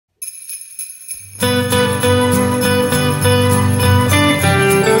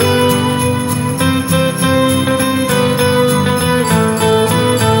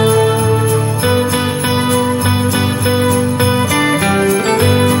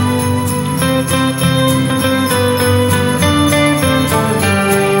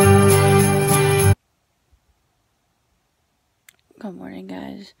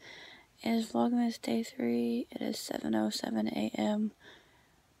Vlogmas Day 3. It is 7:07 a.m.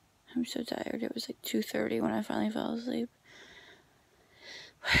 I'm so tired. It was like 2:30 when I finally fell asleep.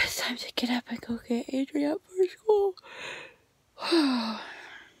 But it's time to get up and go get Angie up for school.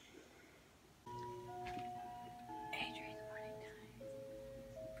 Adrian's morning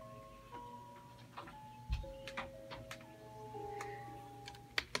time.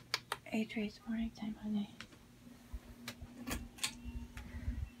 Adrian's morning time, honey.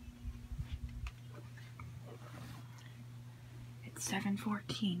 It's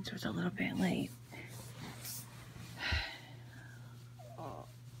 7:14, so it's a little bit late.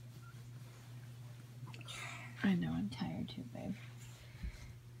 I know, I'm tired too, babe.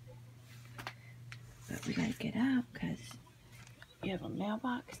 But we gotta get up because you have a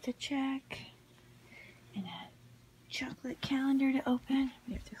mailbox to check and a chocolate calendar to open.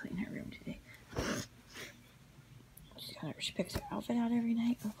 We have to clean her room today. She picks her outfit out every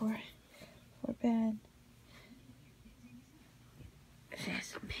night before bed. She has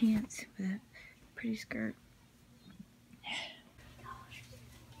some pants with a pretty skirt.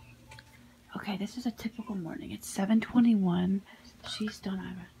 Okay, this is a typical morning. It's 7:21. She's still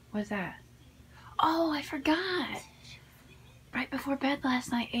not. What's that? Oh, I forgot. Right before bed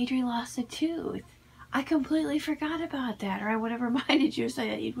last night, Adri lost a tooth. I completely forgot about that, or I would have reminded you so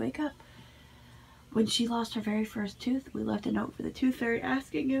that you'd wake up. When she lost her very first tooth, we left a note for the tooth fairy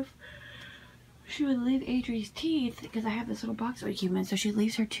asking if she would leave Adri's teeth, because I have this little box we keep in, so she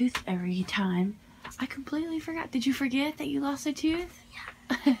leaves her tooth every time. I completely forgot. Did you forget that you lost a tooth?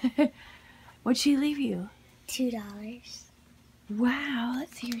 Yeah. What'd she leave you? $2. Wow,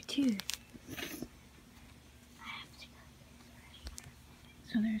 let's see your tooth.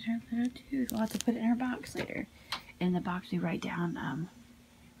 So there's her little tooth. We'll have to put it in her box later. In the box we write down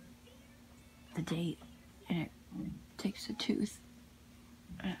the date, and it takes the tooth.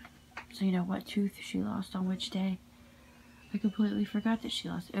 So you know what tooth she lost on which day. I completely forgot that she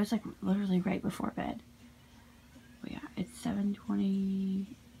lost it. It was like literally right before bed. But yeah, it's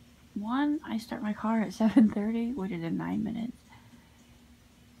 7:21. I start my car at 7:30, which is in 9 minutes.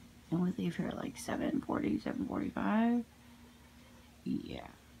 And we leave here at like 7:40, 7:45. Yeah,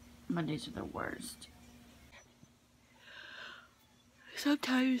 Mondays are the worst.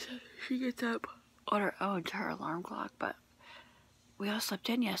 Sometimes she gets up on her own to her alarm clock, but we all slept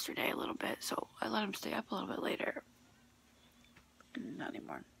in yesterday a little bit, so I let him stay up a little bit later. Not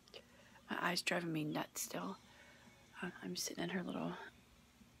anymore. My eye's driving me nuts still. I'm sitting in her little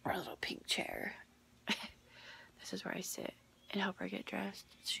pink chair. This is where I sit and help her get dressed.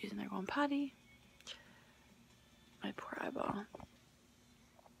 She's in there going potty. My poor eyeball.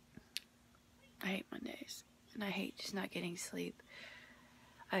 I hate Mondays, and I hate just not getting sleep.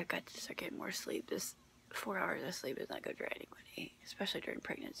 I've got to start getting more sleep. This 4 hours of sleep is not good for anybody, especially during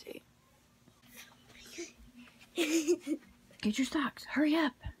pregnancy. Get your socks. Hurry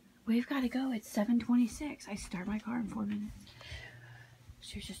up. We've got to go. It's 7:26. I start my car in 4 minutes.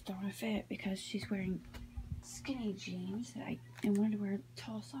 She's just throwing a fit because she's wearing skinny jeans and wanted to wear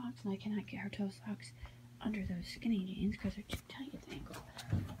tall socks, and I cannot get her tall socks under those skinny jeans because they're too tight at the ankle. So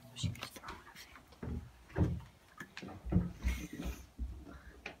she was throwing a fit.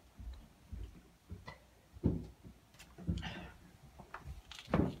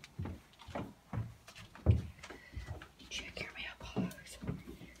 Check your mailbox.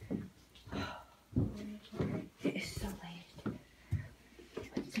 It is so late.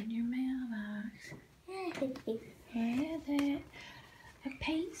 What's in your mailbox? It. A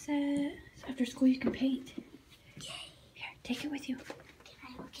paint set. So after school you can paint. Yay. Here, take it with you. Can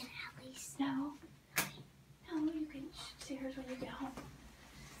I look at Allie's? No. No, you can see hers when you get home.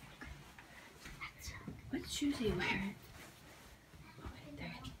 What shoes are you wearing? Oh, right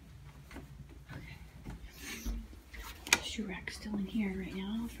there. Okay. The shoe rack's still in here right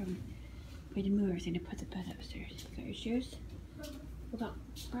now from... We had to move everything to put the bed upstairs. You got your shoes? What about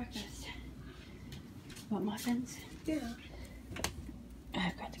breakfast? Want muffins? Yeah.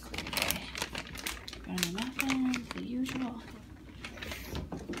 I've got the clear tray. Got your muffins, the usual.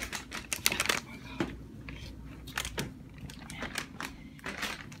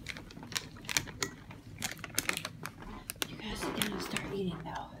 You gotta sit down and start eating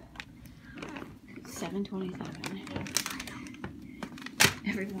though. It's 7:27.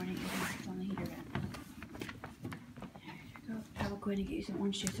 Every morning you have to on the heater vent. There you go. I will go ahead and get you some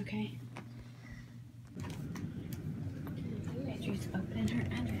orange juice, okay? Adrian's opening her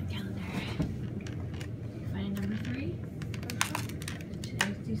advent calendar. Finding number 3?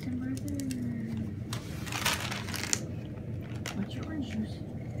 Today's December 3rd. What's your orange juice?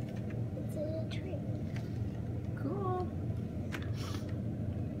 It's a tree. Cool.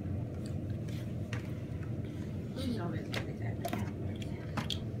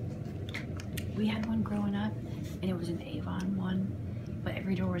 we had one growing up, and it was an Avon one, but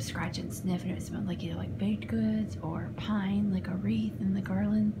every door was scratch and sniff, and it smelled like either like baked goods or pine, like a wreath in the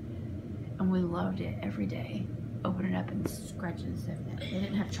garland, and we loved it every day. Open it up and scratch and sniff it. They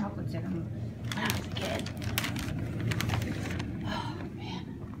didn't have chocolates in them when I was a kid. Oh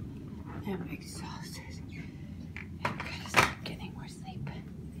man, I'm exhausted. I'm gonna start getting more sleep.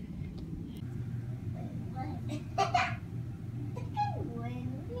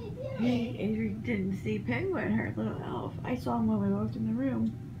 Hey, Adrian didn't see Penguin, her little elf. I saw him when we walked in the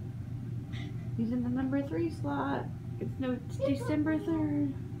room. He's in the number 3 slot. It's December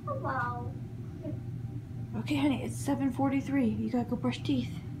 3rd. Oh, wow. Okay, honey, it's 7:43. You gotta go brush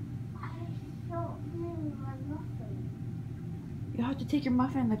teeth. I don't need my muffin. You'll have to take your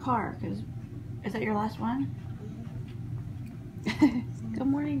muffin in the car, because is that your last one? Good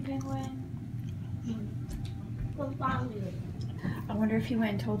morning, Penguin. I wonder if he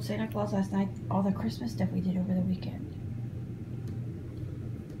went and told Santa Claus last night all the Christmas stuff we did over the weekend.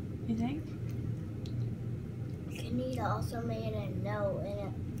 You think? Kenita also made a note in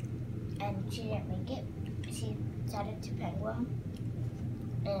it, and she didn't make it. She said it to Penguin,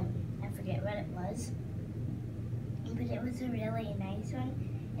 and I forget what it was. But it was a really nice one,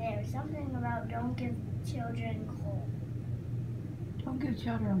 and it was something about don't give children coal. Don't give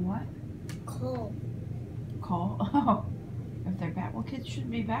children what? Coal. Coal? Oh. If they're bad. Well, kids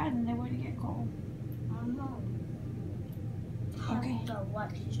shouldn't be bad and they wouldn't get cold. I don't know. Okay. I don't know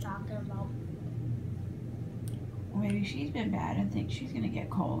what she's talking about. Well, maybe she's been bad and thinks she's going to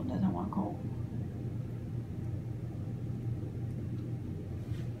get cold and doesn't want cold.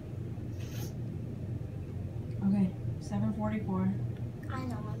 Okay, 7:44. I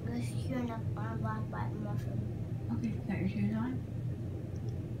know, I'm just queuing up on a black button muffin. Okay, got your shoes on?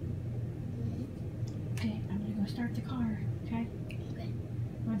 Okay, I'm going to go start the car, okay? Okay.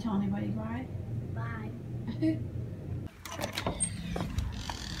 You want to tell anybody bye? Bye.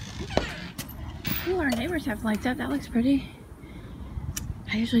 Ooh, our neighbors have lights up. That looks pretty.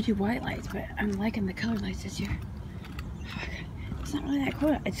 I usually do white lights, but I'm liking the color lights this year. It's not really that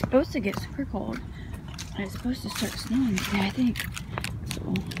cold. It's supposed to get super cold. And it's supposed to start snowing today, I think.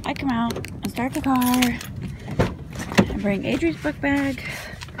 So I come out and start the car and bring Adri's book bag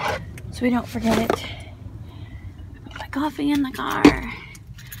so we don't forget it. Put my coffee in the car.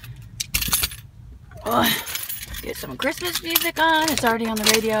 Oh, get some Christmas music on. It's already on the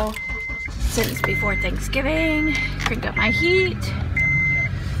radio since before Thanksgiving. Crank up my heat.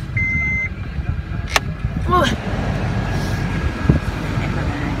 Oh.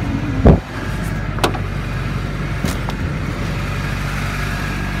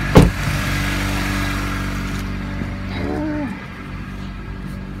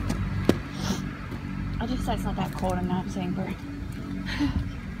 I just said it's not that cold. I'm not saying burn.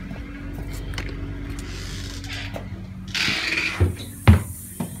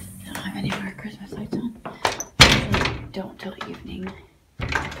 Don't have any more Christmas lights on. Usually don't till evening.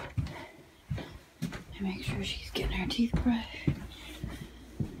 And make sure she's getting her teeth brushed.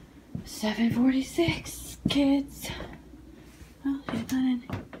 7:46, kids. Oh, she's not in.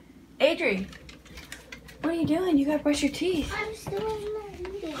 Adri, what are you doing? You gotta brush your teeth. I'm still in the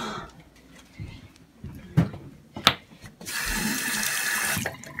meeting.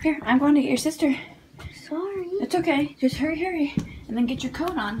 Here, I'm going to get your sister. Sorry. It's okay. Just hurry. And then get your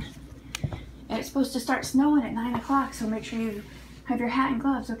coat on. And it's supposed to start snowing at 9 o'clock, so make sure you have your hat and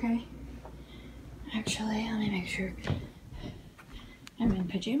gloves, okay? Actually, let me make sure. I'm in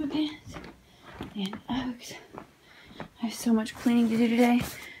pajama pants and Uggs. I have so much cleaning to do today.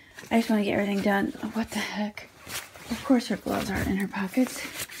 I just want to get everything done. Oh, what the heck? Of course her gloves aren't in her pockets.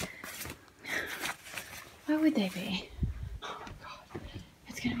 Why would they be? Oh my god.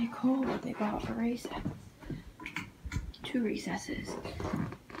 It's gonna be cold. They go out for recess. 2 recesses.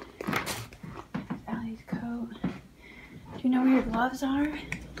 Allie's coat. Do you know where your gloves are?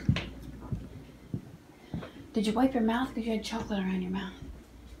 Did you wipe your mouth because you had chocolate around your mouth?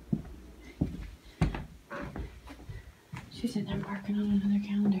 She's in there marking on another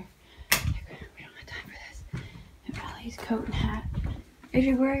calendar. We don't have time for this. And Allie's coat and hat. If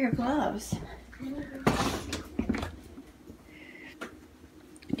you wear your gloves.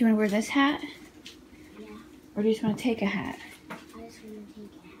 Do you want to wear this hat? Yeah. Or do you just want to take a hat? I just want to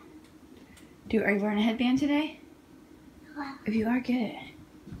take a hat. Are you wearing a headband today? Well, If you are, get it.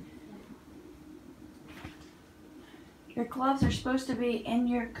 Your gloves are supposed to be in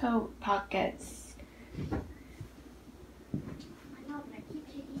your coat pockets. I know, but I keep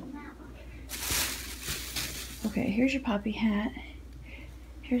taking them out. Okay, here's your poppy hat.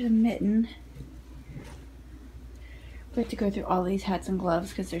 Here's a mitten. We have to go through all these hats and gloves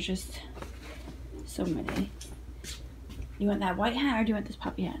because there's just So many. You want that white hat or do you want this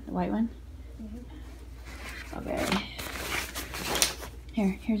puppy hat? The white one? Mm-hmm. Okay.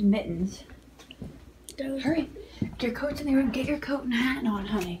 Here's mittens. Hurry. Your coat's in the room. Get your coat and hat on,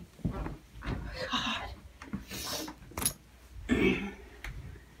 honey. God. Adrian,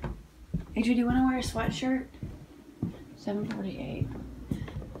 do you want to wear a sweatshirt? 7:48.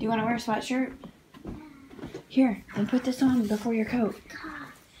 Do you want to wear a sweatshirt? Here, then put this on before your coat.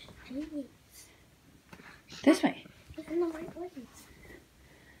 Gosh, please. This way. Look in the right place.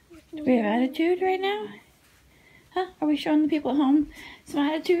 Do we have attitude right now? Huh? Are we showing the people at home some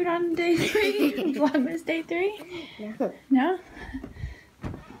attitude on day 3? Vlogmas day 3? No. No?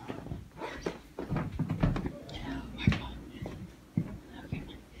 Okay.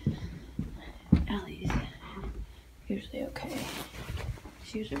 Allie's usually okay.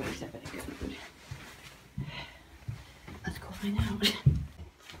 She usually wakes up at a good mood. Let's go find out.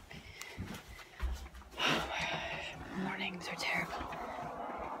 Mornings are terrible.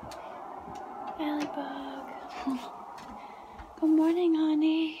 Allie bug. Good morning,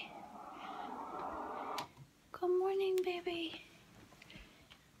 honey. Good morning, baby.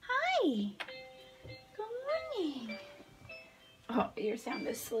 Hi. Good morning. Oh, you're sound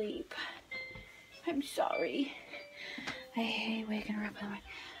asleep. I'm sorry. I hate waking her up in the morning.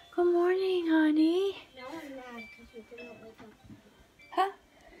 Good morning, honey. No, I'm mad because you didn't wake up. Huh?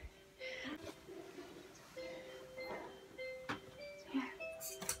 Here.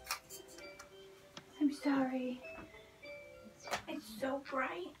 I'm sorry. It's so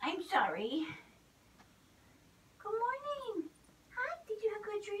bright. I'm sorry. Good morning. Hi, did you have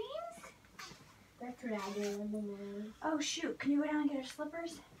good dreams? That's what I do in the morning. Oh shoot, can you go down and get her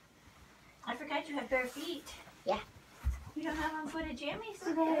slippers? I forgot you have bare feet. Yeah. You don't have on-footed jammies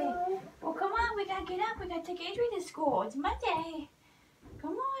today. Well, come on, we gotta get up. We gotta take Adrian to school. It's Monday.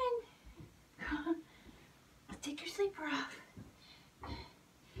 Come on. Take your sleeper off.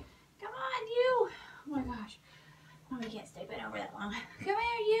 Come on, you. Oh my gosh. Oh, we can't stay bent over that long. Come here,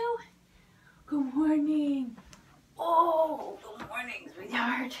 you. Good morning. Oh, good morning,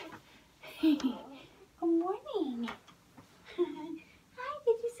 sweetheart. Good morning. Hi,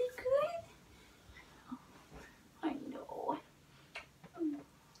 did you sleep good? I know.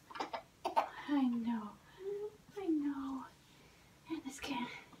 I know. I know. And this can.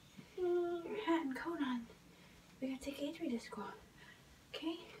 Your hat and coat on. We gotta take Adrian to school.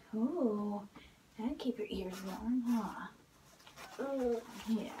 Okay? Oh, and keep your ears warm, huh?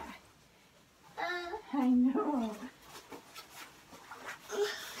 Yeah. I know.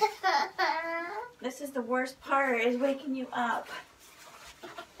 This is the worst part, is waking you up.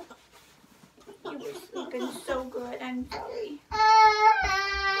 You were sleeping so good. I'm sorry.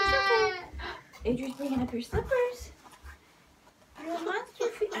 It's okay. Adrian's bringing up your slippers. Your monster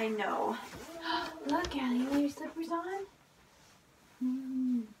feet. I know. Look, Allie, you have your slippers on?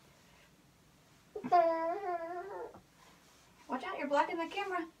 Watch out, you're blocking the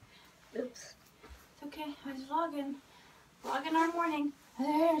camera. Oops. It's okay. I was vlogging. Vlogging our morning.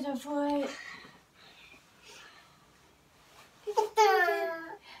 There's a foot. Get your toes in.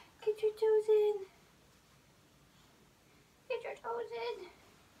 Get your toes in. Get your toes in.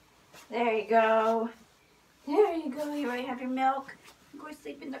 There you go. There you go. You already have your milk. Go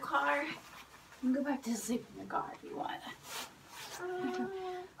sleep in the car. You can go back to sleep in the car if you want.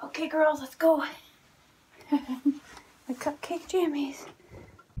 Okay, girls, let's go. The cupcake jammies.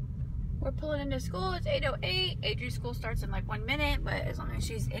 We're pulling into school. It's 8:08. Adrian's school starts in like 1 minute, but as long as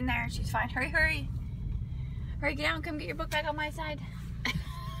she's in there, she's fine. Hurry, hurry. Hurry, get down. Come get your book back on my side.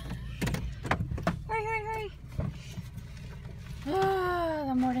 Hurry, hurry, hurry. Ah,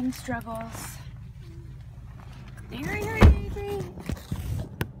 the morning struggles. Hurry, hurry, Adrian.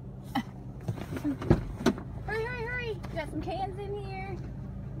 Hurry, hurry, hurry. We got some cans in here.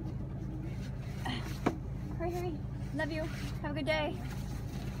 Hurry, hurry. Love you. Have a good day.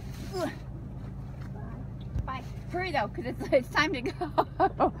 Bye. Bye. Hurry though, because it's time to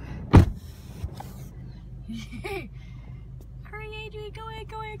go. Hurry, Adrian. Go in,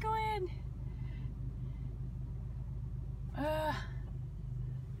 go in, go in.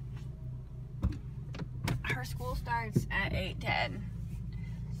 Her school starts at 8:10.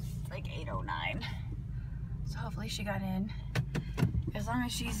 It's like 8:09. So hopefully she got in. As long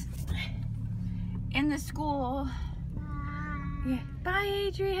as she's in the school. Yeah. Bye,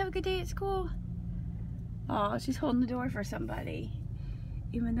 Adrian. Have a good day at school. Oh, she's holding the door for somebody.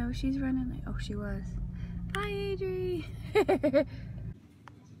 Even though she's running like, oh, she was. Bye, Adrian.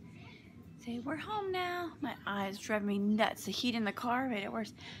 Say, we're home now. My eyes drive me nuts. The heat in the car made it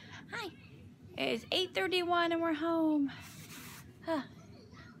worse. Hi. It is 8:31 and we're home. Huh.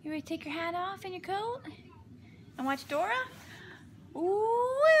 You You ready to take your hat off and your coat and watch Dora? Woo!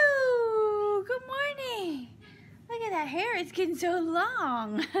 Good morning. Look at that hair. It's getting so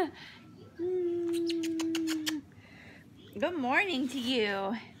long. Good morning to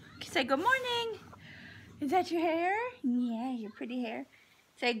you. Say good morning. Is that your hair? Yeah, your pretty hair.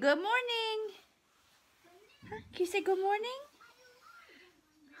 Say good morning. Huh? Can you say good morning?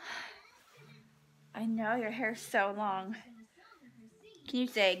 I know your hair's so long. Can you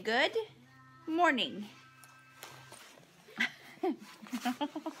say good morning? Good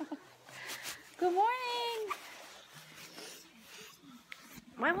morning.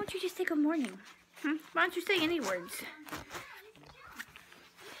 Why won't you just say good morning? Why don't you say any words?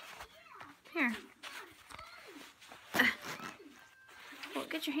 Here. Well,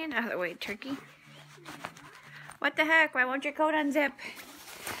 get your hand out of the way, turkey. What the heck? Why won't your coat unzip?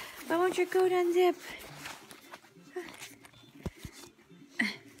 Why won't your coat unzip?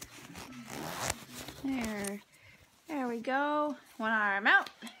 There we go. One arm out.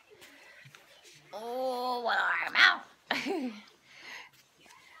 Oh, one arm out.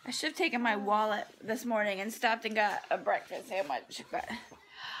 I should have taken my wallet this morning and stopped and got a breakfast sandwich. But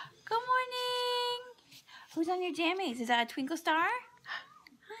good morning. Who's on your jammies? Is that a twinkle star?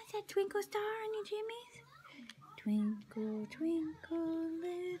 Is that twinkle star on your jammies? Twinkle, twinkle,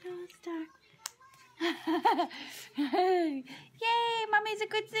 little star. Yay, Mommy's a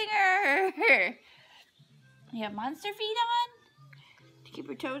good singer. You have monster feet on? To keep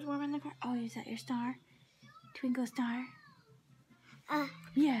your toes warm in the car? Oh, is that your star? Twinkle star?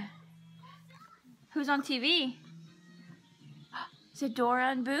 Yeah. Who's on TV? Is it Dora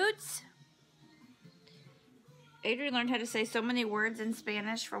and Boots? Adrian learned how to say so many words in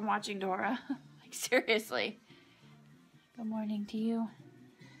Spanish from watching Dora. Like, seriously. Good morning to you.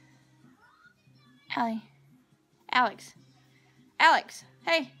 Alex,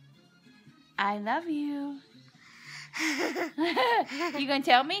 hey. I love you. You gonna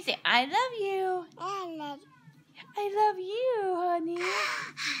tell me? Say, I love you. I love you, honey.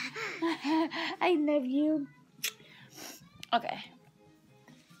 I love you. Okay.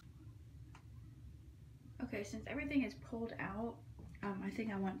 Okay, since everything is pulled out, I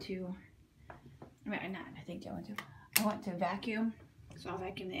think I want to, I want to vacuum. So I'll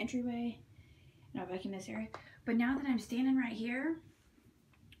vacuum the entryway and I'll vacuum this area. But now that I'm standing right here,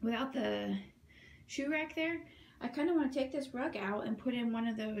 without the shoe rack there, I kind of want to take this rug out and put in one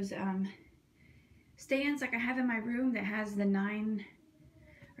of those stands like I have in my room that has the 9,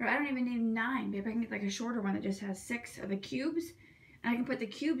 or I don't even need 9, maybe I can get like a shorter one that just has 6 of the cubes, and I can put the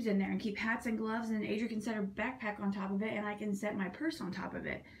cubes in there and keep hats and gloves, and Adria can set her backpack on top of it, and I can set my purse on top of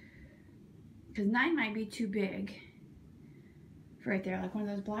it, because 9 might be too big for right there, like one of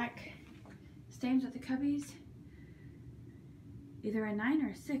those black stands with the cubbies, either a 9 or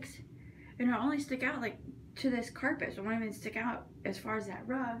a 6, and it'll only stick out like to this carpet, so it won't even stick out as far as that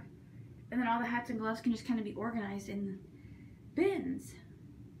rug. And then all the hats and gloves can just kind of be organized in bins.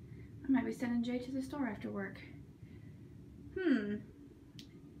 I might be sending Jay to the store after work.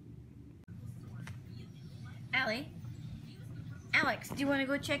 Alex, do you want to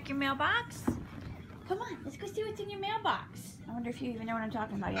go check your mailbox? Come on, let's go see what's in your mailbox. I wonder if you even know what I'm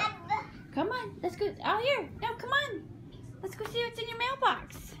talking about yet. Come on, let's go. Out here. No, come on. Let's go see what's in your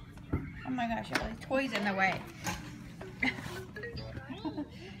mailbox. Oh my gosh, all these toys in the way.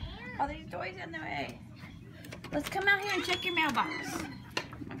 All these toys in the way. Let's come out here and check your mailbox. Oh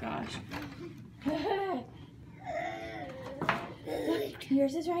my gosh. Look,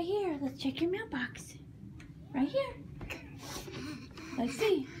 yours is right here. Let's check your mailbox. Right here. Let's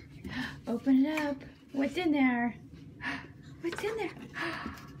see. Open it up. What's in there? What's in there?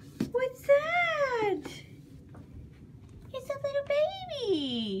 What's that? It's a little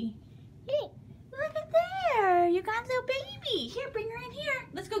baby. Hey, look at there. You got a little baby. Here, bring her in here.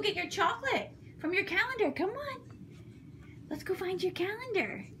 Let's go get your chocolate from your calendar. Come on. Let's go find your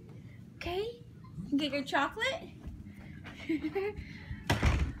calendar. Okay? Get your chocolate.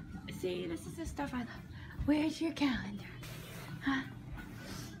 See, this is the stuff I love. Where's your calendar? Huh?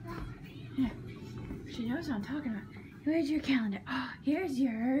 Yeah. She knows what I'm talking about. Where's your calendar? Oh, here's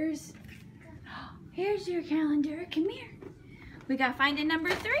yours. Oh, here's your calendar. Come here. We got finding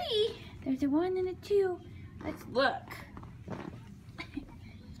number 3. There's a 1 and a 2. Let's look.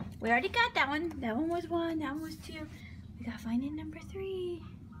 We already got that one. That one was 1. That one was 2. We got finding number 3.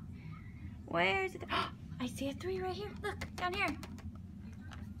 Where's it? Oh, I see a 3 right here. Look, down here.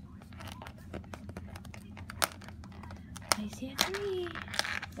 I see a 3.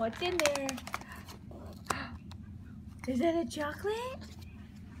 What's in there? Is that a chocolate?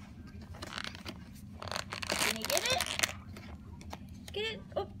 Can you get it? Get it?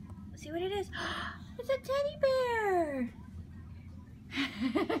 Oh, see what it is. It's a teddy bear.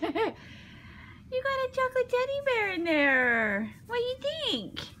 You got a chocolate teddy bear in there. What do you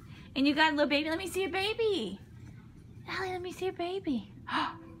think? And you got a little baby. Let me see a baby. Allie, let me see a baby.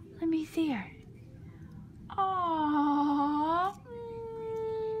 Let me see her. Aww.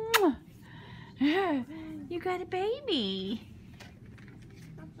 You got a baby.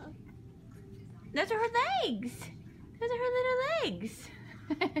 Those are her legs. Those are her little legs.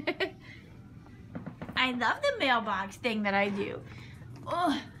 I love the mailbox thing that I do.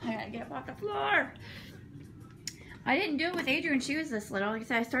 Oh, I gotta get up off the floor. I didn't do it with Adrian when she was this little. Like I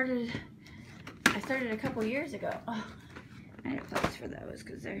said, I started a couple years ago. Oh, I need a place for those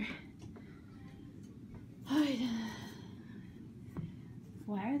because they're.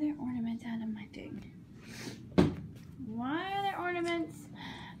 Why are there ornaments out of my thing? Why are there ornaments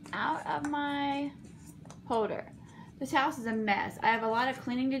out of my holder? This house is a mess. I have a lot of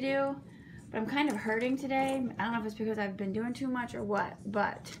cleaning to do, but I'm kind of hurting today. I don't know if it's because I've been doing too much or what,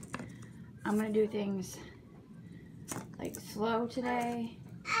 but I'm gonna do things like slow today.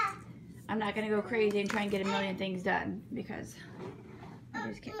 I'm not gonna go crazy and try and get a million things done because I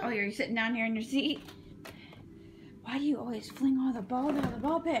just can't. Oh, you're sitting down here in your seat? Why do you always fling all the balls out of the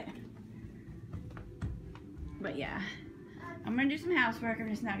ball pit? But yeah, I'm gonna do some housework. I'm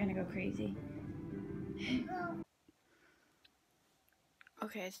just not gonna go crazy.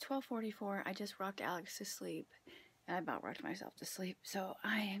 Okay, it's 12:44. I just rocked Alex to sleep, and I about rocked myself to sleep. So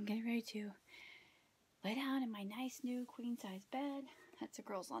I am getting ready to lay down in my nice new queen size bed. That's a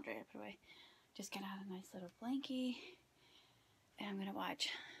girl's laundry I put away. Just get out a nice little blankie, and I'm gonna watch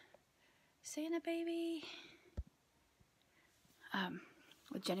Santa Baby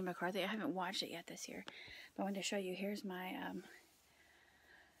with Jenny McCarthy. I haven't watched it yet this year, but I wanted to show you. Here's my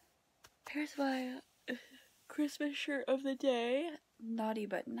Christmas shirt of the day. Naughty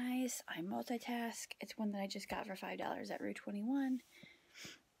but nice. I multitask. It's one that I just got for $5 at Rue 21.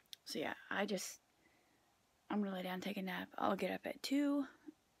 So yeah, I'm gonna lay down and take a nap. I'll get up at 2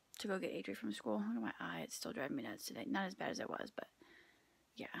 to go get Adri from school. Look at my eye. It's still driving me nuts today. Not as bad as it was, but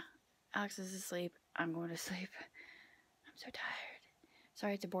yeah. Alex is asleep. I'm going to sleep. I'm so tired.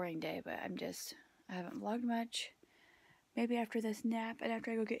 Sorry it's a boring day, but I haven't vlogged much. Maybe after this nap and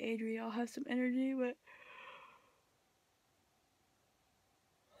after I go get Adri, I'll have some energy, but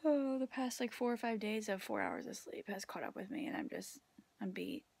the past like 4 or 5 days of 4 hours of sleep has caught up with me, and I'm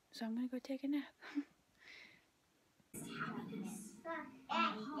beat. So I'm gonna go take a nap.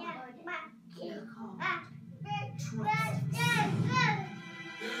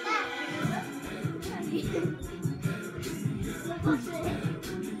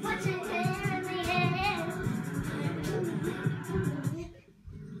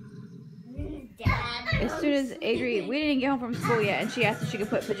 As soon as Adri, we didn't get home from school yet, and she asked if she could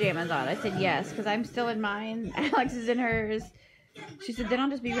put pajamas on. I said yes, because I'm still in mine. Alex is in hers. She said, then I'll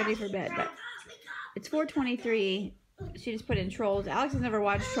just be ready for bed. But it's 4:23. She just put in Trolls. Alex has never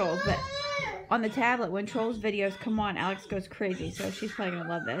watched Trolls, but on the tablet, when Trolls videos come on, Alex goes crazy. So she's probably going to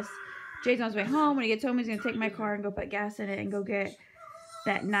love this. Jay's on his way home. When he gets home, he's going to take my car and go put gas in it and go get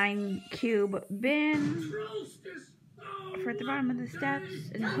that 9-cube bin for at the bottom of the steps,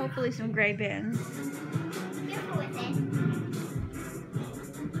 and hopefully some gray bins.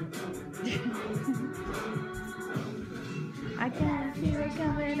 I can feel it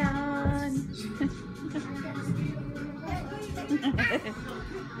coming on.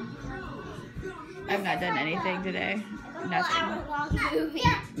 I've not done anything today. Nothing.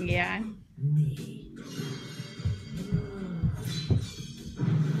 Yeah.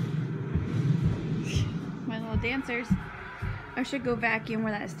 My little dancers. I should go vacuum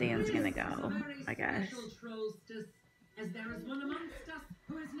where that stand's gonna go, I guess.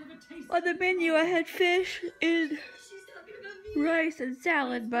 On the menu I had fish and rice and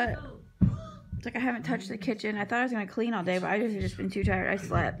salad, but it's like I haven't touched the kitchen. I thought I was gonna clean all day, but I just been too tired. I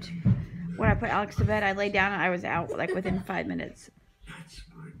slept. When I put Alex to bed, I laid down and I was out like within 5 minutes.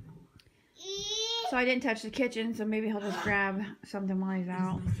 So I didn't touch the kitchen, so maybe he'll just grab something while he's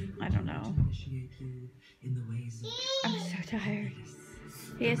out. I don't know. I'm so tired.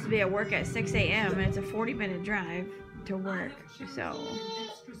 He has to be at work at 6 a.m. and it's a 40-minute drive to work. So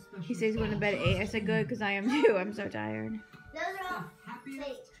he says he's going to bed at 8. I said good, because I am too. I'm so tired.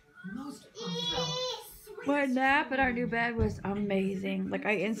 My nap in our new bed was amazing. Like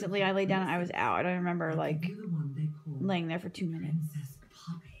I laid down and I was out. I don't remember like laying there for 2 minutes.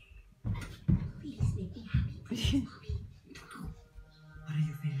 What are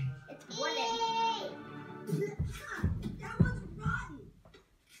you feeling? It's wooden. That was rotten.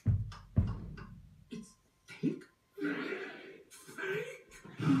 It's fake? Fake?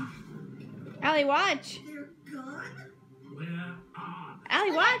 Allie, watch. They're gone?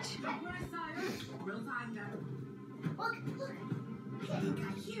 Allie, watch. Look. I think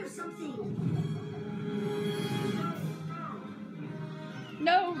I hear something.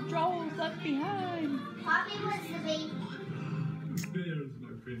 No trolls left behind. Poppy was the baby. There's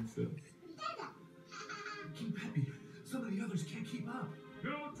my princess. Keep happy. Some of the others can't keep up.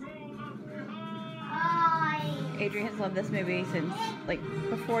 No trolls left behind. Adrian has loved this movie since, like,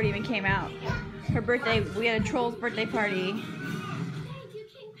 before it even came out. Her birthday, we had a Trolls birthday party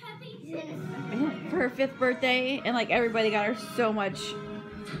for her 5th birthday, and, like, everybody got her so much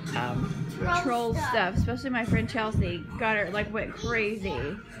troll stuff, especially my friend Chelsea got her, like, went crazy.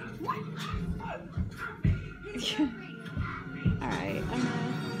 Alright, I'm gonna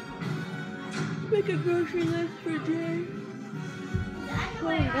make a grocery list for today. Oh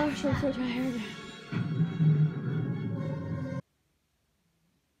my gosh, I'm so tired.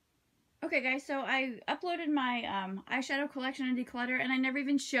 Okay guys, so I uploaded my eyeshadow collection and declutter, and I never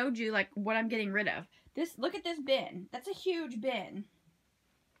even showed you like what I'm getting rid of. Look at this bin. That's a huge bin.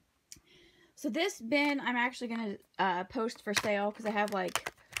 So this bin I'm actually going to post for sale because I have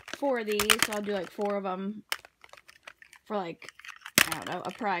like 4 of these. So I'll do like 4 of them for like, I don't know,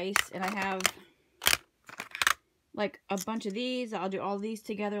 a price. And I have like a bunch of these. I'll do all these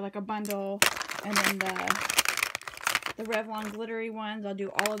together like a bundle. And then the Revlon glittery ones, I'll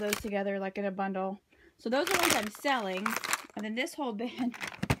do all of those together like in a bundle. So those are the ones I'm selling. And then this whole bin,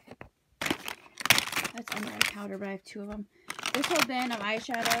 that's under eye powder, but I have 2 of them. This whole bin of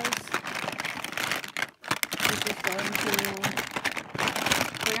eyeshadows is just going to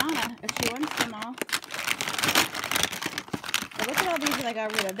Brianna if she wants them all. So look at all these that I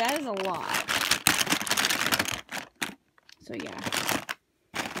got rid of. That is a lot. So yeah,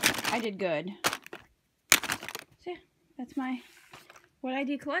 I did good. So yeah, that's what I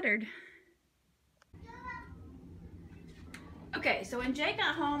decluttered. Okay, so when Jay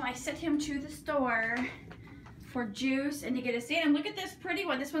got home, I sent him to the store for juice and to get a sand. And look at this pretty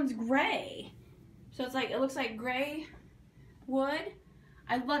one. This one's gray. So it's like, it looks like gray wood.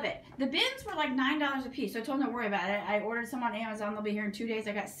 I love it. The bins were like $9 a piece, so I told him don't worry about it. I ordered some on Amazon. They'll be here in 2 days.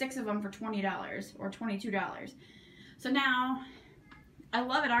 I got 6 of them for $20 or $22. So now, I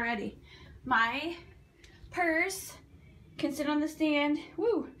love it already. My purse can sit on the stand,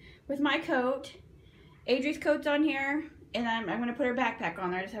 woo, with my coat. Adri's coat's on here, and I'm going to put her backpack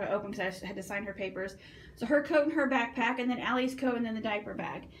on there. I just have it open because I just had to sign her papers. So her coat and her backpack, and then Allie's coat, and then the diaper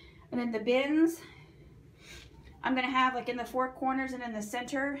bag. And then the bins, I'm going to have like in the 4 corners and in the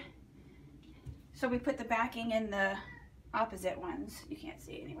center. So we put the backing in the opposite ones. You can't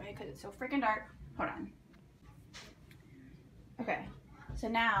see anyway because it's so freaking dark. Hold on. Okay, so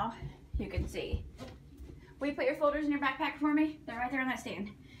now you can see. Will you put your folders in your backpack for me? They're right there on that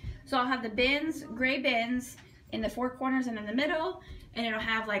stand. So I'll have the bins, gray bins, in the 4 corners and in the middle. And it'll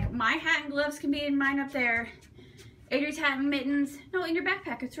have like my hat and gloves can be in mine up there. Adri's hat and mittens. No, in your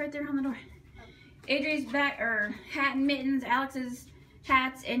backpack. It's right there on the door. Adri's hat and mittens. Alex's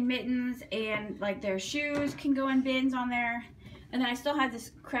hats and mittens and like their shoes can go in bins on there. And then I still have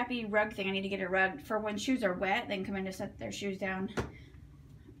this crappy rug thing. I need to get a rug for when shoes are wet. They can come in to set their shoes down.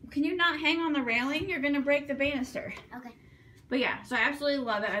 Can you not hang on the railing? You're going to break the banister. Okay. But yeah, so I absolutely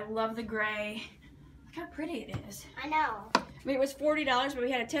love it. I love the gray. Look how pretty it is. I know. I mean, it was $40, but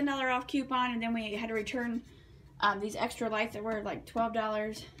we had a $10 off coupon, and then we had to return these extra lights that were like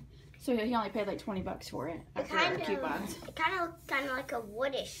 $12. So he only paid like 20 bucks for it after our coupons. It kind of looks kind of like a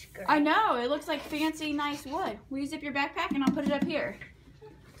woodish gray. I know. It looks like fancy, nice wood. Will you zip your backpack, and I'll put it up here.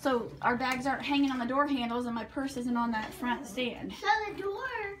 So our bags aren't hanging on the door handles, and my purse isn't on that front stand. So the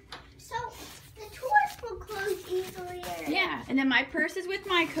doors will close easily. Yeah, and then my purse is with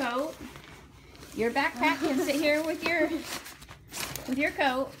my coat. Your backpack can sit here with your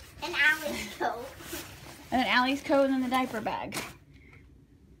coat. And Allie's coat. And then Allie's coat and then the diaper bag.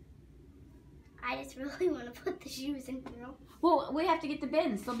 I just really want to put the shoes in here. Well, we have to get the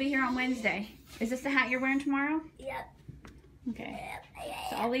bins. They'll be here on Wednesday. Is this the hat you're wearing tomorrow? Yep. Okay.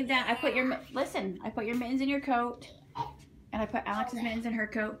 So I'll leave that. I put your mittens in your coat. And I put Alex's mittens in her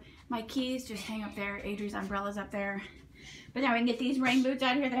coat. My keys just hang up there. Adri's umbrella's up there. But now we can get these rain boots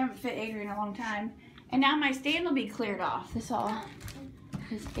out of here that haven't fit Adri in a long time. And now my stand will be cleared off. This all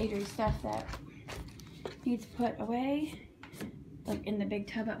is Adri's stuff that needs put away. Like in the big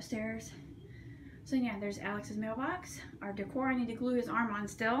tub upstairs. So yeah, there's Alex's mailbox. Our decor, I need to glue his arm on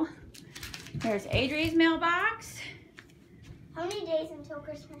still. There's Adri's mailbox. How many days until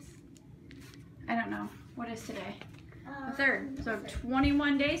Christmas? I don't know. What is today? The 3rd. So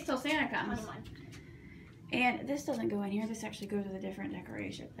 21 days till Santa comes. 21. And this doesn't go in here. This actually goes with a different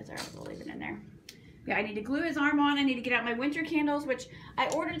decoration. That's all right, we'll leave it in there. Yeah, I need to glue his arm on. I need to get out my winter candles, which I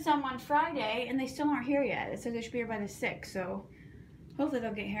ordered some on Friday, and they still aren't here yet. It says they should be here by the 6th, so hopefully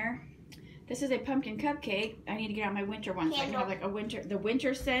they'll get here. This is a pumpkin cupcake. I need to get out my winter one, so I can have like the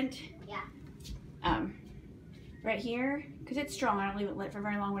winter scent. Yeah. Right here, because it's strong. I don't leave it lit for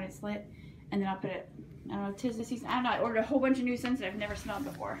very long when it's lit. And then I'll put it, I don't know, 'tis the season. I don't know, I ordered a whole bunch of new scents that I've never smelled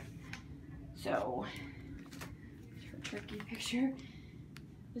before. So, here's a turkey picture.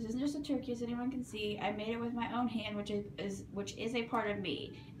 This isn't just a turkey, as anyone can see. I made it with my own hand, which is a part of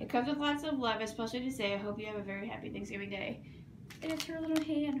me. It comes with lots of love, especially to say, I hope you have a very happy Thanksgiving Day. And it's her little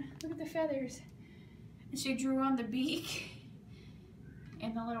hand. Look at the feathers. And she drew on the beak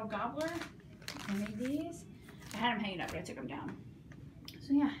and the little gobbler. I made these. I had them hanging up, but I took them down.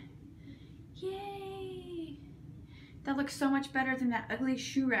 So yeah. Yay! That looks so much better than that ugly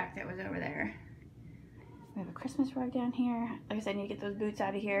shoe rack that was over there. We have a Christmas rug down here. Like I said, I need to get those boots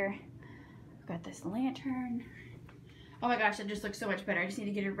out of here. I've got this lantern. Oh my gosh, that just looks so much better. I just need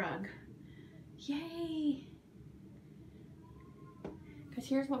to get a rug. Yay! Because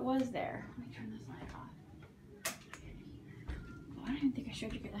here's what was there. Let me turn this light off. Oh, I don't even think I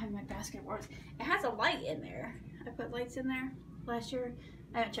showed you guys. I have my basket of words. It has a light in there. I put lights in there last year.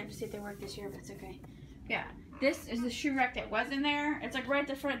 I haven't checked to see if they work this year, but it's okay. Yeah, this is the shoe rack that was in there. It's like right at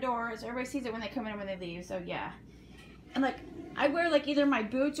the front door, so everybody sees it when they come in and when they leave, so yeah. And like, I wear like either my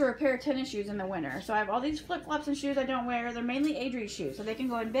boots or a pair of tennis shoes in the winter. So I have all these flip-flops and shoes I don't wear. They're mainly Adri's shoes, so they can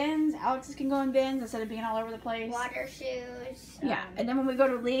go in bins. Alex's can go in bins instead of being all over the place. Water shoes. Yeah, and then when we go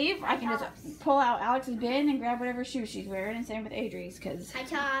to leave, I can just pull out Alex's bin and grab whatever shoes she's wearing, and same with Adri's, because... High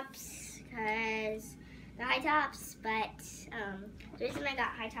tops, because the high tops, but the reason I got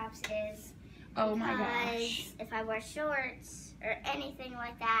high tops is oh my gosh. If I wear shorts or anything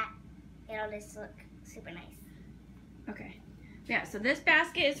like that, it'll just look super nice. Okay. Yeah, so this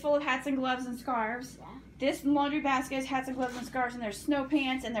basket is full of hats and gloves and scarves. Yeah. This laundry basket is hats and gloves and scarves, and there's snow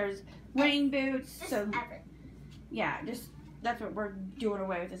pants and there's rain boots. So yeah, just that's what we're doing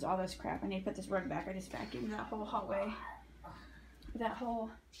away with is all this crap. I need to put this rug back. I just vacuumed that whole hallway. That whole,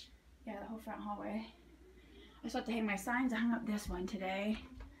 yeah, the whole front hallway. I still have to hang my signs. I hung up this one today.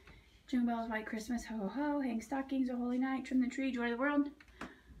 Jingle bells, white Christmas, ho ho ho, hang stockings, a holy night, trim the tree, joy of the world.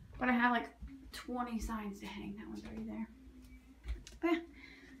 But I have like 20 signs to hang. That one's already there. But yeah,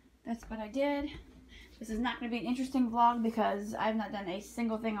 that's what I did. This is not going to be an interesting vlog because I've not done a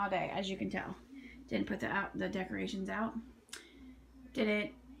single thing all day, as you can tell. Didn't put the decorations out.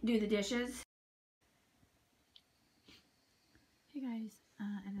 Didn't do the dishes. Hey guys,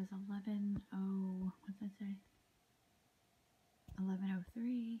 it is 11:00. What's that say?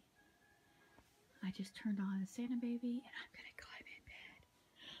 11:03. I just turned on Santa Baby and I'm gonna climb in bed.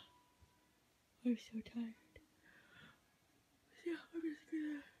 I'm so tired. Yeah, I'm just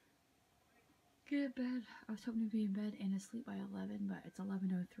gonna get in bed. I was hoping to be in bed and asleep by 11, but it's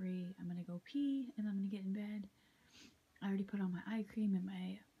 11:03. I'm gonna go pee and I'm gonna get in bed. I already put on my eye cream and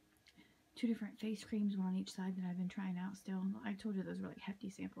my 2 different face creams, one on each side that I've been trying out still. I told you those were like hefty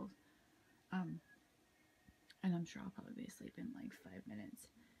samples. And I'm sure I'll probably be asleep in like 5 minutes.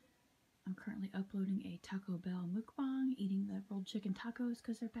 I'm currently uploading a Taco Bell mukbang, eating the rolled chicken tacos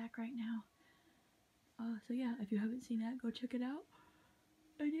because they're back right now. So yeah, if you haven't seen that, go check it out.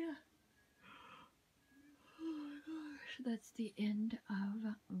 And yeah. Oh my gosh, that's the end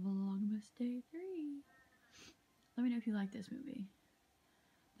of Vlogmas Day 3. Let me know if you like this movie.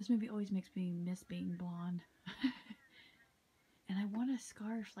 This movie always makes me miss being blonde. And I want a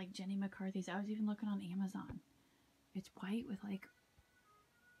scarf like Jenny McCarthy's. I was even looking on Amazon. It's white with like,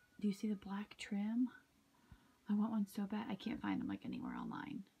 do you see the black trim? I want one so bad. I can't find them like anywhere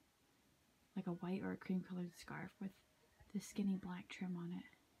online. Like a white or a cream colored scarf with the skinny black trim on it.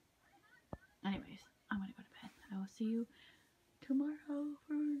 Anyways, I'm gonna go to bed. I will see you tomorrow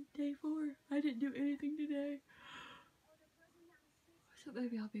for day 4. I didn't do anything today. So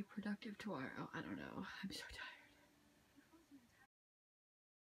maybe I'll be productive tomorrow. I don't know. I'm so tired.